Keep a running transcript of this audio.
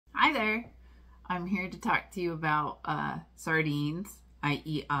Hi there. I'm here to talk to you about sardines. I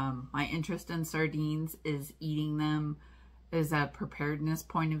eat my interest in sardines is eating them as a preparedness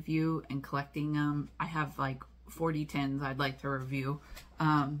point of view and collecting them. I have like 40 tins I'd like to review,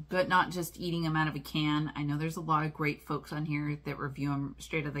 but not just eating them out of a can. I know there's a lot of great folks on here that review them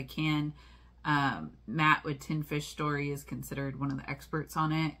straight out of the can. Matt with Tin Fish Story is considered one of the experts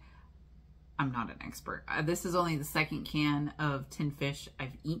on it. I'm not an expert. This is only the second can of tin fish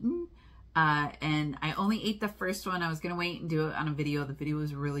I've eaten. And I only ate the first one. I was going to wait and do it on a video. The video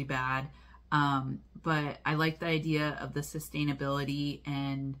was really bad. But I like the idea of the sustainability,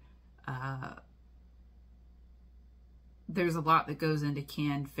 and there's a lot that goes into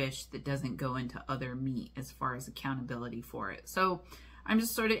canned fish that doesn't go into other meat as far as accountability for it. So I'm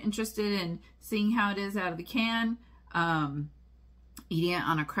just sort of interested in seeing how it is out of the can. Eating it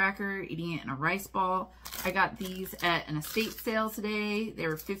on a cracker, eating it in a rice ball. I got these at an estate sale today. They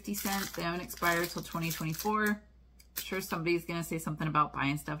were 50 cents. They haven't expired till 2024. I'm sure somebody's going to say something about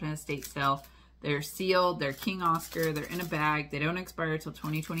buying stuff at an estate sale. They're sealed. They're King Oscar. They're in a bag. They don't expire till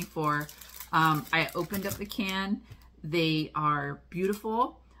 2024. I opened up the can. They are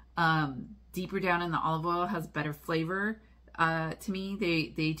beautiful. Deeper down in the olive oil has better flavor. To me,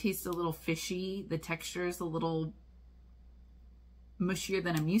 they taste a little fishy. The texture is a little mushier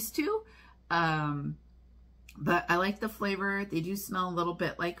than I'm used to, but I like the flavor. They do smell a little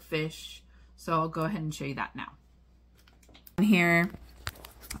bit like fish, so I'll go ahead and show you that now. Here,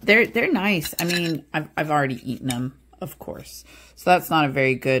 they're nice. I mean, I've already eaten them, of course, so that's not a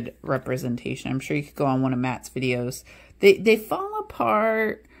very good representation. I'm sure you could go on one of Matt's videos. They fall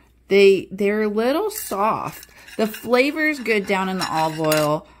apart. They're a little soft. The flavor's good down in the olive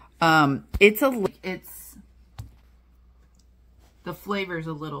oil. The flavor's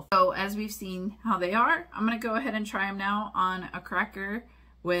a little. So as we've seen how they are, I'm going to go ahead and try them now on a cracker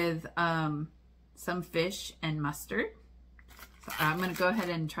with some fish and mustard. So I'm going to go ahead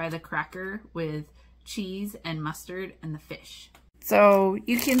and try the cracker with cheese and mustard and the fish. So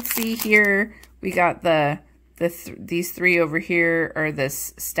you can see here, we got these three over here are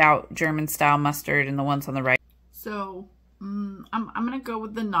this stout German style mustard, and the ones on the right. So I'm going to go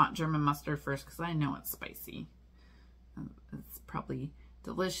with the not German mustard first because I know it's spicy. It's probably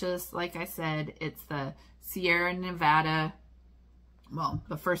delicious. Like I said, it's the Sierra Nevada. Well,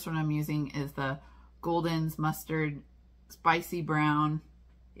 the first one I'm using is the Golden's mustard spicy brown.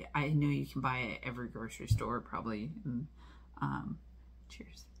 Yeah, I know you can buy it at every grocery store probably.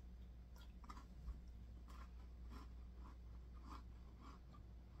 Cheers.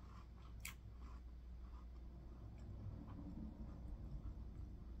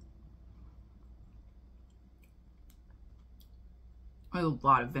 A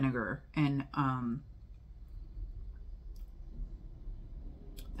lot of vinegar and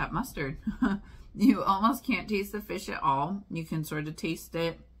that mustard. You almost can't taste the fish at all. You can sort of taste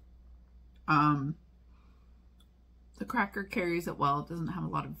it. The cracker carries it well. It doesn't have a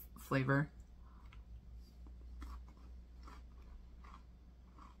lot of flavor.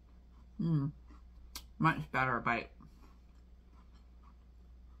 Much better bite.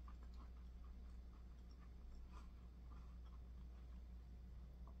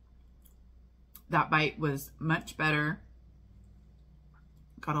 That bite was much better.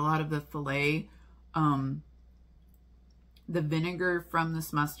 Got a lot of the filet. The vinegar from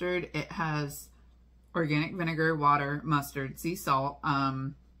this mustard, it has organic vinegar, water, mustard, sea salt,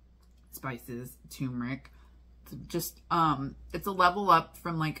 spices, turmeric. Just, it's a level up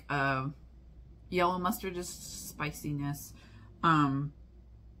from like a yellow mustard, just spiciness. But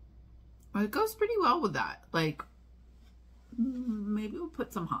it goes pretty well with that. Like, maybe we'll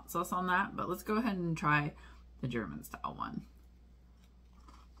put some hot sauce on that, but let's go ahead and try the German style one.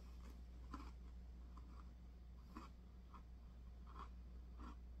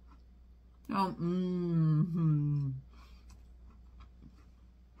 Oh,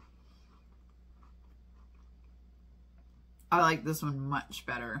 I like this one much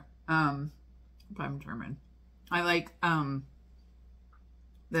better. If I'm German. I like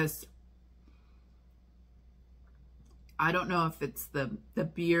this. I don't know if it's the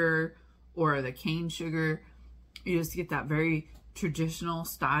beer or the cane sugar. You just get that very traditional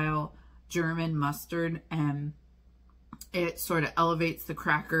style German mustard, and it sort of elevates the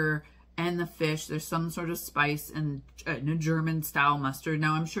cracker and the fish. There's some sort of spice and German style mustard.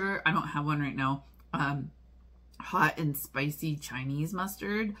 Now I'm sure I don't have one right now. Hot and spicy Chinese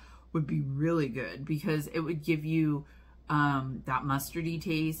mustard would be really good because it would give you that mustardy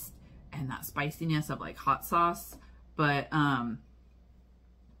taste and that spiciness of like hot sauce. But I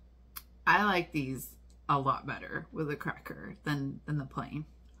like these a lot better with a cracker than the plain.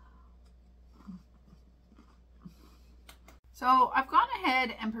 So I've gone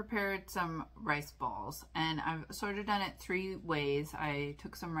ahead and prepared some rice balls, and I've sort of done it 3 ways. I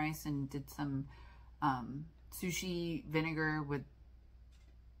took some rice and did some sushi vinegar with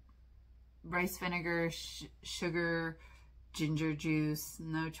rice vinegar, sugar, ginger juice,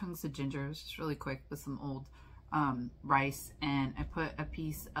 no chunks of ginger, it was just really quick, with some old rice, and I put a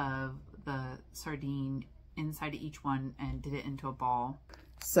piece of the sardine inside of each one and did it into a ball.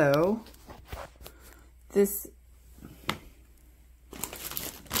 So this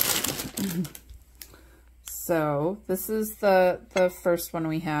is the first one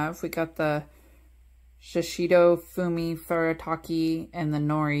we have. We got the Shishido Fumi Furataki and the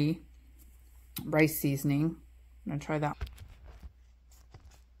nori rice seasoning. I'm gonna try that.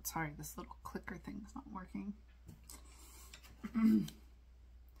 Sorry, this little clicker thing's not working. I'm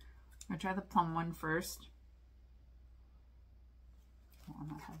gonna try the plum one first. Oh, I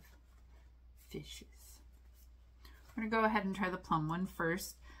don't have fishes. I'm gonna go ahead and try the plum one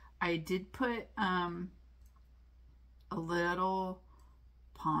first. I did put a little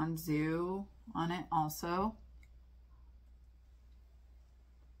ponzu on it also.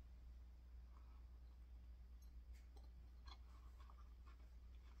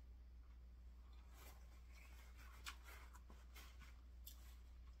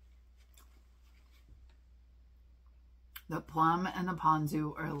 The plum and the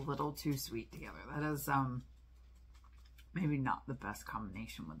ponzu are a little too sweet together. That is maybe not the best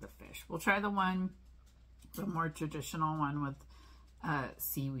combination with the fish. We'll try the more traditional one with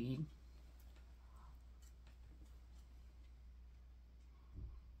seaweed.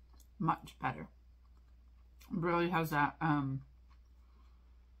 Much better. It really has that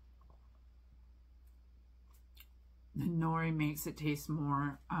the nori makes it taste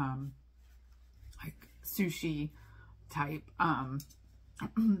more like sushi type.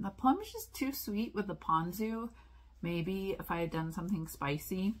 The plum is just too sweet with the ponzu. Maybe if I had done something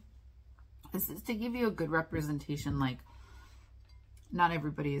spicy. This is to give you a good representation. Like, not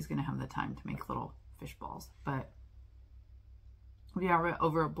everybody is going to have the time to make little fish balls, but we are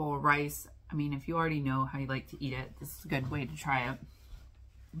over a bowl of rice. I mean, if you already know how you like to eat it, this is a good way to try it.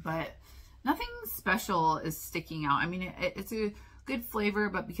 But nothing special is sticking out. I mean, it's a good flavor,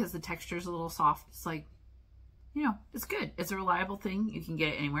 but because the texture is a little soft, it's like, you know, it's good. It's a reliable thing. You can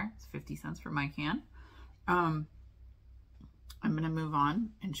get it anywhere. It's 50 cents for my can. I'm going to move on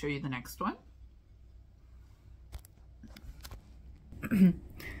and show you the next one.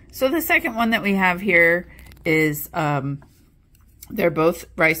 So the second one that we have here is, they're both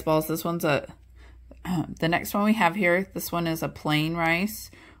rice balls. This one's the next one we have here, this one is a plain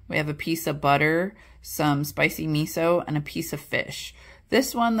rice. We have a piece of butter, some spicy miso, and a piece of fish.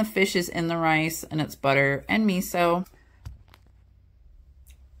 This one, the fish is in the rice, and it's butter and miso.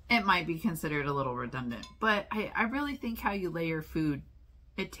 It might be considered a little redundant, but I really think how you layer food,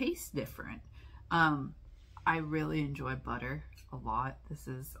 it tastes different. I really enjoy butter a lot. This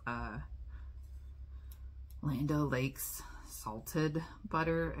is Land O'Lakes salted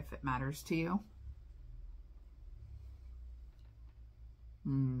butter, if it matters to you.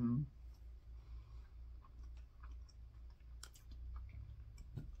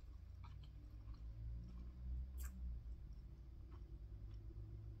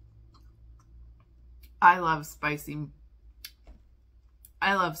 I love spicy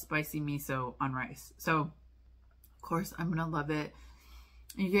miso on rice. So, of course, I'm going to love it.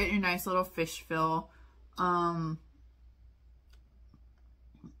 You get your nice little fish fill. That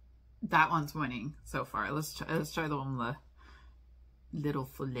one's winning so far. Let's try the one with the little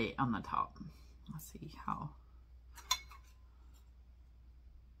fillet on the top. Let's see how.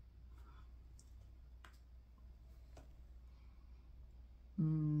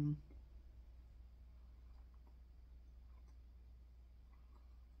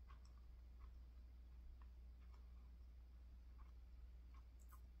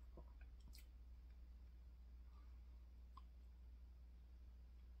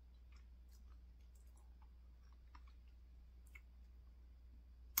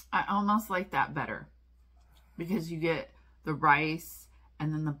 I almost like that better because you get the rice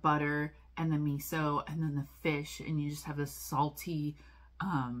and then the butter and the miso and then the fish, and you just have this salty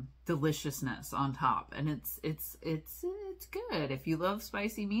deliciousness on top, and it's good. If you love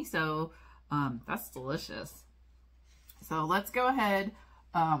spicy miso, that's delicious. So let's go ahead.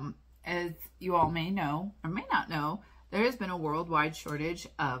 As you all may know or may not know, there has been a worldwide shortage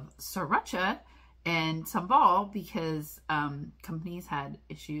of sriracha and sambal because companies had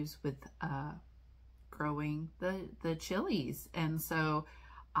issues with growing the chilies. And so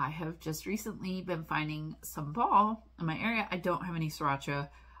I have just recently been finding sambal in my area. I don't have any sriracha.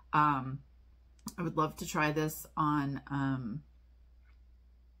 I would love to try this on,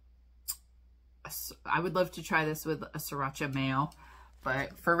 I would love to try this with a sriracha mayo,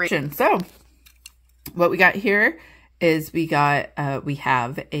 but for ration. So what we got here is we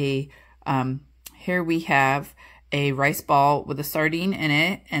have a, here we have a rice ball with a sardine in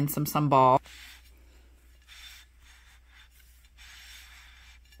it and some sambal.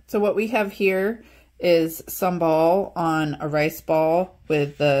 So what we have here is sambal on a rice ball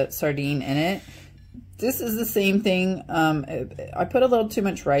with the sardine in it. This is the same thing. I put a little too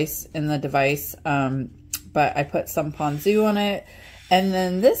much rice in the device, but I put some ponzu on it. And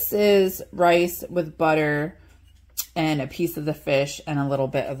then this is rice with butter and a piece of the fish and a little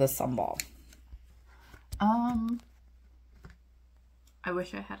bit of the sambal. I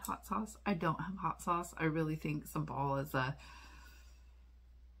wish I had hot sauce. I don't have hot sauce. I really think sambal is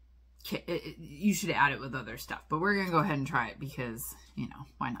you should add it with other stuff, but we're gonna go ahead and try it because, you know,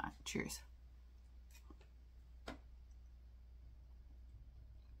 why not? Cheers. It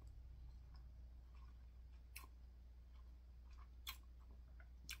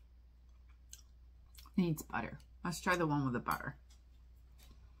needs butter. Let's try the one with the butter.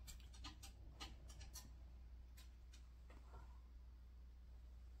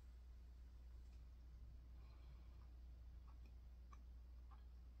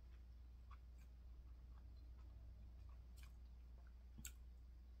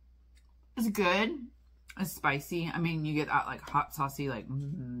 It's good. It's spicy. I mean, you get that like hot saucy, like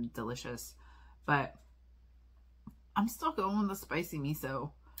delicious, but I'm still going with the spicy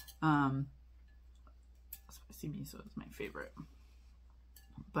miso. Spicy miso is my favorite,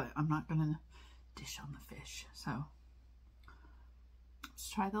 but I'm not gonna dish on the fish. So let's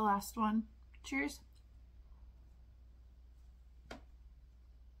try the last one. Cheers.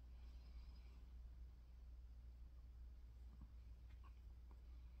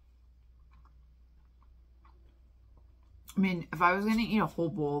 I mean, if I was gonna eat a whole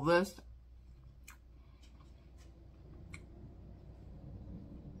bowl of this,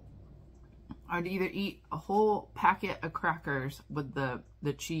 I'd either eat a whole packet of crackers with the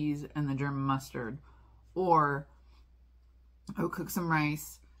cheese and the German mustard, or I would cook some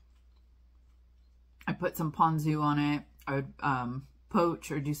rice. I put some ponzu on it. I would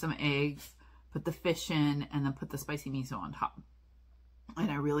poach or do some eggs, put the fish in, and then put the spicy miso on top.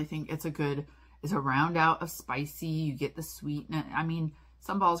 And I really think it's a round out of spicy. You get the sweetness. I mean,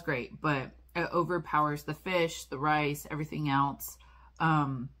 sambal's great, but it overpowers the fish, the rice, everything else.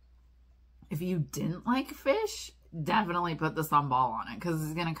 If you didn't like fish, definitely put the sambal on it because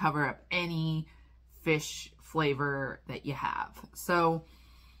it's going to cover up any fish flavor that you have. So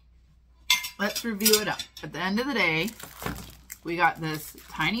let's review it up. At the end of the day, we got this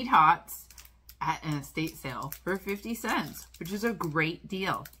Tiny Tots at an estate sale for 50 cents, which is a great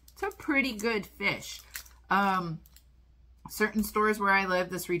deal. It's a pretty good fish. Certain stores where I live,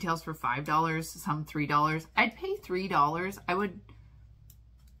 this retails for $5, some $3. I'd pay $3. I would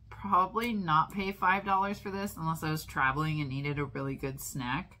probably not pay $5 for this unless I was traveling and needed a really good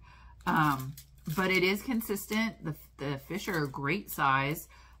snack. But it is consistent. The fish are a great size.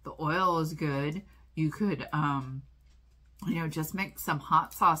 The oil is good. You could, you know, just mix some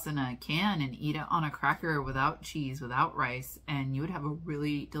hot sauce in a can and eat it on a cracker without cheese, without rice, and you would have a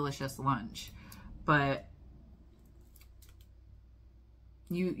really delicious lunch. But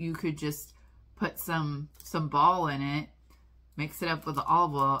you could just put some ball in it, mix it up with the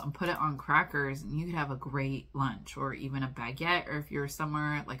olive oil, and put it on crackers, and you could have a great lunch, or even a baguette, or if you're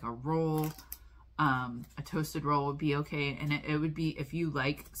somewhere like a roll, a toasted roll would be okay. And it would be, if you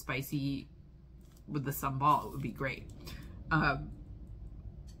like spicy with the sambal, it would be great.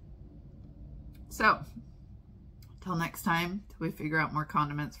 So till next time, till we figure out more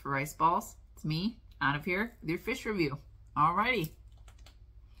condiments for rice balls, it's me out of here with your fish review. Alrighty.